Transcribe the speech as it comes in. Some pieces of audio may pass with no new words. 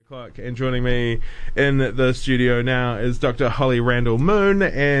o'clock, and joining me in the studio now is Dr. Holly Randall Moon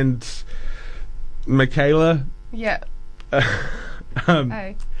and Michaela. Yeah.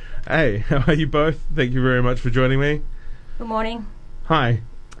 Hey. Hey, how are you both? Thank you very much for joining me. Good morning. Hi.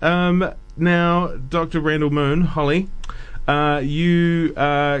 Now, Dr. Randall Moon, Holly, you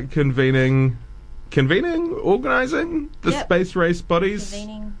are organising the space race bodies?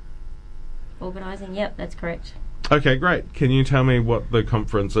 Organising, yep, that's correct. Okay, great. Can you tell me what the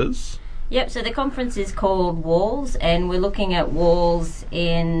conference is? Yep, so the conference is called Walls, and we're looking at walls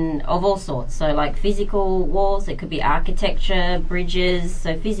of all sorts. So like physical walls, it could be architecture, bridges,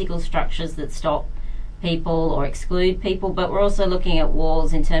 so physical structures that stop people or exclude people, but we're also looking at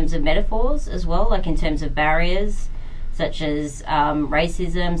walls in terms of metaphors as well, like in terms of barriers, such as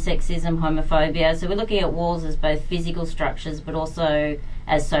racism, sexism, homophobia. So we're looking at walls as both physical structures, but also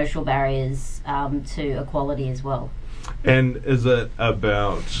as social barriers to equality as well. And is it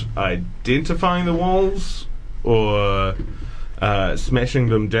about identifying the walls or smashing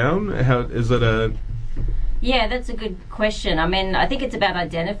them down? How is it a... Yeah, that's a good question. I mean, I think it's about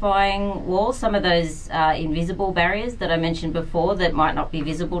identifying walls, some of those invisible barriers that I mentioned before that might not be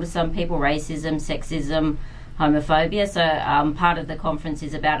visible to some people, racism, sexism, homophobia. So part of the conference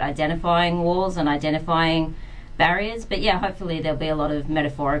is about identifying walls and identifying barriers. But yeah, hopefully there'll be a lot of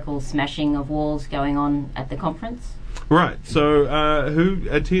metaphorical smashing of walls going on at the conference. Right. So who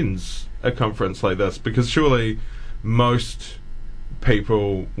attends a conference like this? Because surely most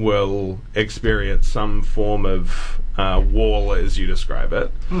people will experience some form of wall as you describe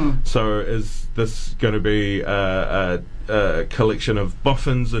it. So is this going to be a collection of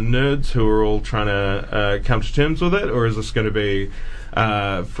boffins and nerds who are all trying to come to terms with it, or is this going to be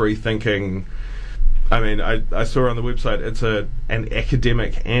free thinking? I mean, I saw on the website it's an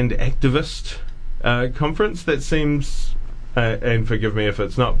academic and activist conference. That seems, and forgive me if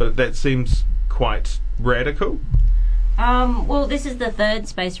it's not, but that seems quite radical. Well, this is the third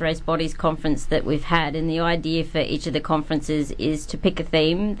Space Race Bodies conference that we've had, and the idea for each of the conferences is to pick a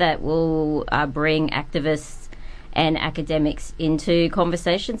theme that will bring activists and academics into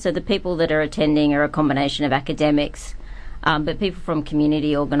conversation. So the people that are attending are a combination of academics, but people from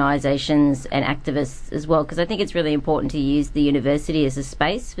community organisations and activists as well, because I think it's really important to use the university as a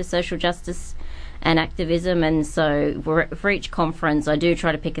space for social justice and activism. And so for each conference I do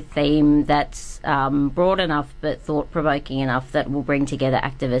try to pick a theme that's broad enough but thought-provoking enough that will bring together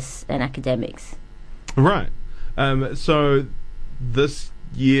activists and academics. Right. So this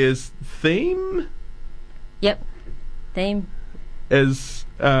year's theme? Yep. Theme is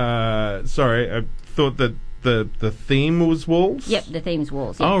sorry, I thought that the theme was walls? Yep, the theme's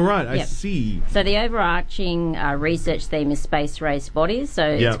walls. Yep. Oh, right, I Yep. see. So the overarching research theme is Space Race Bodies. So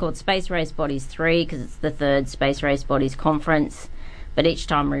it's called Space Race Bodies 3 because it's the third Space Race Bodies conference. But each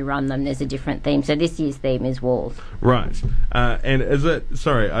time we run them, there's a different theme. So this year's theme is walls. Right. And is it...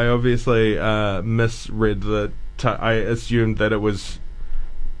 Sorry, I obviously misread the... I assumed that it was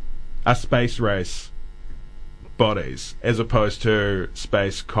a space race bodies as opposed to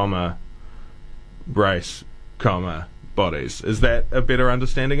space, race, bodies. Is that a better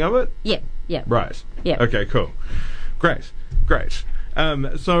understanding of it? Yep. Yep. Right. Yep. Okay, cool. Great.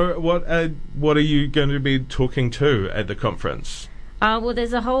 So what are you going to be talking to at the conference? Well,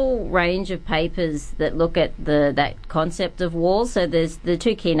 there's a whole range of papers that look at that concept of walls. So there's the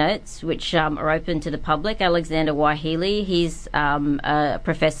two keynotes, which are open to the public. Alexander Wahili, he's a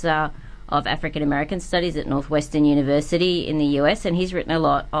professor of African American Studies at Northwestern University in the US, and he's written a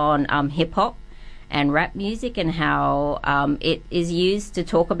lot on hip-hop and rap music and how it is used to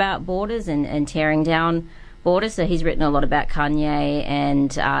talk about borders and tearing down borders. So he's written a lot about Kanye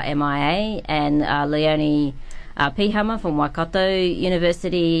and MIA, and Leonie Pihama from Waikato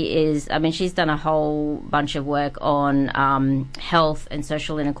University she's done a whole bunch of work on health and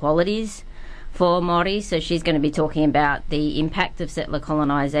social inequalities for Māori. So she's going to be talking about the impact of settler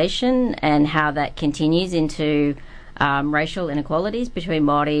colonisation and how that continues into racial inequalities between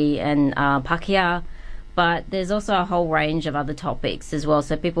Māori and Pākehā. But there's also a whole range of other topics as well.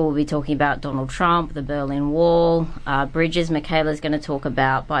 So people will be talking about Donald Trump, the Berlin Wall, bridges. Michaela's going to talk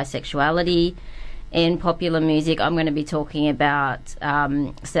about bisexuality in popular music. I'm going to be talking about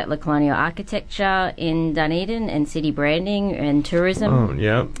settler colonial architecture in Dunedin and city branding and tourism. Oh,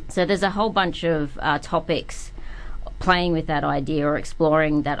 yeah. So there's a whole bunch of topics playing with that idea or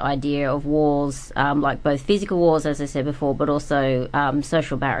exploring that idea of walls, like both physical walls, as I said before, but also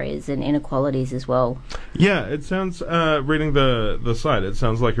social barriers and inequalities as well. Yeah, it sounds, reading the site, it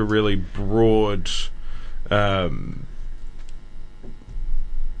sounds like a really broad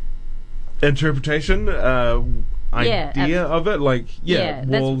interpretation idea of it, like that's-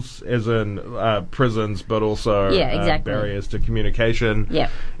 walls as in prisons, but also exactly. barriers to communication. Yeah.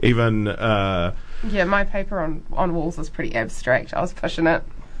 Even My paper on walls was pretty abstract. I was pushing it,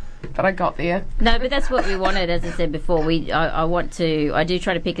 but I got there. No, but that's what we wanted. As I said before, I do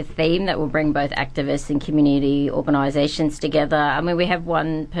try to pick a theme that will bring both activists and community organisations together. I mean, we have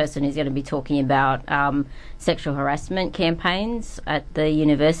one person who's going to be talking about sexual harassment campaigns at the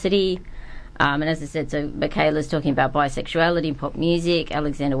university. And as I said, so Michaela's talking about bisexuality in pop music.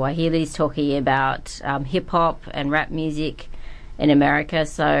 Alexander Wahili's talking about hip-hop and rap music in America.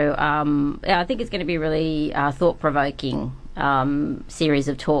 So I think it's going to be really thought-provoking series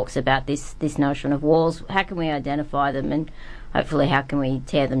of talks about this notion of walls. How can we identify them, and hopefully how can we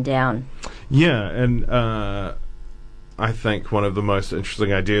tear them down? Yeah, and I think one of the most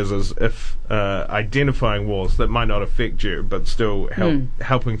interesting ideas is if identifying walls that might not affect you, but still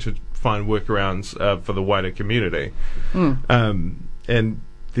helping to find workarounds for the wider community. And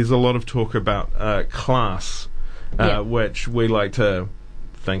there's a lot of talk about class, which we like to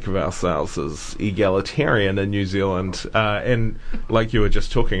think of ourselves as egalitarian in New Zealand, and like you were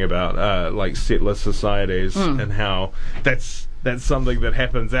just talking about, like settler societies, and how that's something that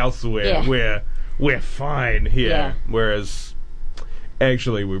happens elsewhere where we're fine here, whereas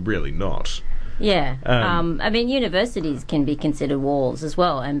actually we're really not. Yeah, I mean, universities can be considered walls as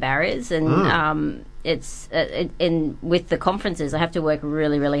well and barriers, and it's with the conferences, I have to work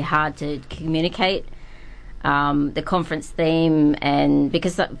really, really hard to communicate the conference theme, and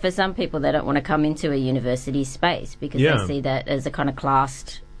because for some people they don't want to come into a university space because they see that as a kind of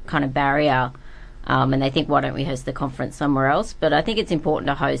classed kind of barrier, and they think, why don't we host the conference somewhere else? But I think it's important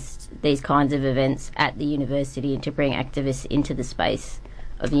to host these kinds of events at the university and to bring activists into the space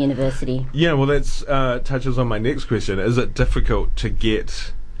of the university. Yeah, well, that's touches on my next question. Is it difficult to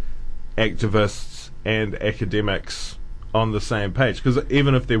get activists and academics on the same page? Because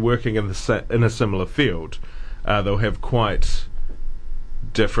even if they're working in a similar field, they'll have quite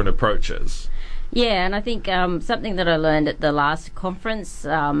different approaches. Yeah, and I think something that I learned at the last conference,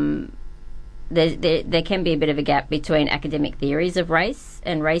 there can be a bit of a gap between academic theories of race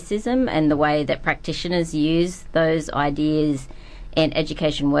and racism and the way that practitioners use those ideas in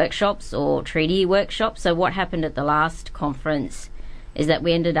education workshops or treaty workshops. So what happened at the last conference is that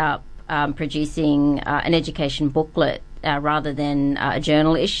we ended up producing an education booklet rather than a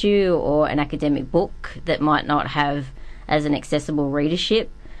journal issue or an academic book that might not have as an accessible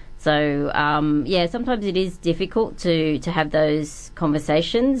readership. So, sometimes it is difficult to have those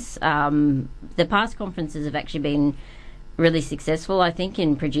conversations. The past conferences have actually been really successful, I think,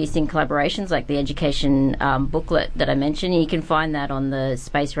 in producing collaborations like the education booklet that I mentioned. You can find that on the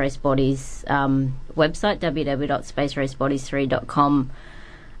Space Race Bodies website, www.spaceracebodies3.com.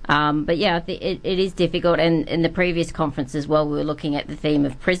 But yeah, it is difficult. And in the previous conference as well, we were looking at the theme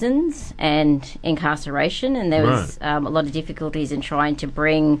of prisons and incarceration, and there was a lot of difficulties in trying to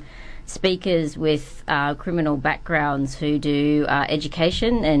bring speakers with criminal backgrounds who do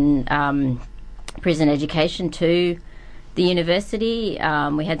education and prison education to the university.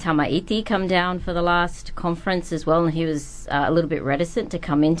 We had Tamaiti come down for the last conference as well, and he was a little bit reticent to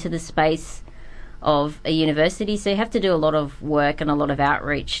come into the space of a university. So you have to do a lot of work and a lot of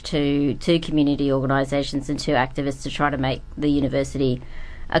outreach to community organisations and to activists to try to make the university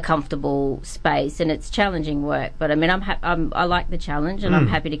a comfortable space. And it's challenging work, but I mean, I like the challenge, and I'm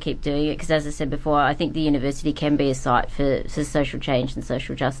happy to keep doing it because, as I said before, I think the university can be a site for social change and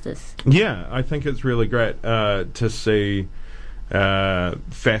social justice. Yeah, I think it's really great to see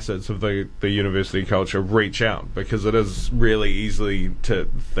facets of the university culture reach out, because it is really easy to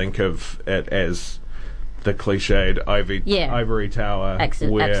think of it as the cliched ivory tower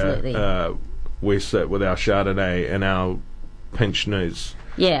where we sit with our Chardonnay and our pinch nez.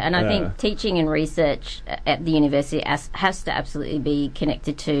 Yeah, and I think teaching and research at the university has to absolutely be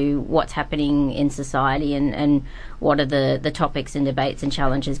connected to what's happening in society and what are the topics and debates and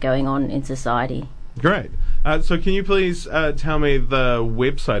challenges going on in society. Great. So can you please tell me the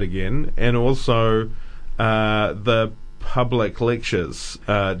website again, and also the public lectures,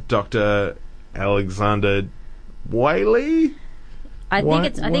 Dr. Alexander Wiley? I think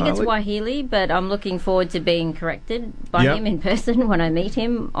it's Wahili, but I'm looking forward to being corrected by him in person when I meet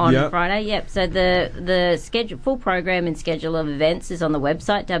him on Friday. Yep. So the full program and schedule of events is on the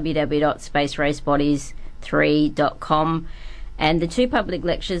website, www.spaceracebodies3.com. And the two public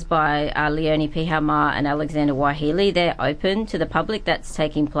lectures by Leonie Pihama and Alexander Wahili, they're open to the public. That's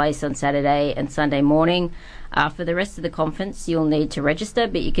taking place on Saturday and Sunday morning. For the rest of the conference, you'll need to register,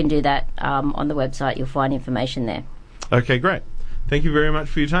 but you can do that on the website. You'll find information there. Okay, great. Thank you very much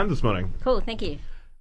for your time this morning. Cool, thank you.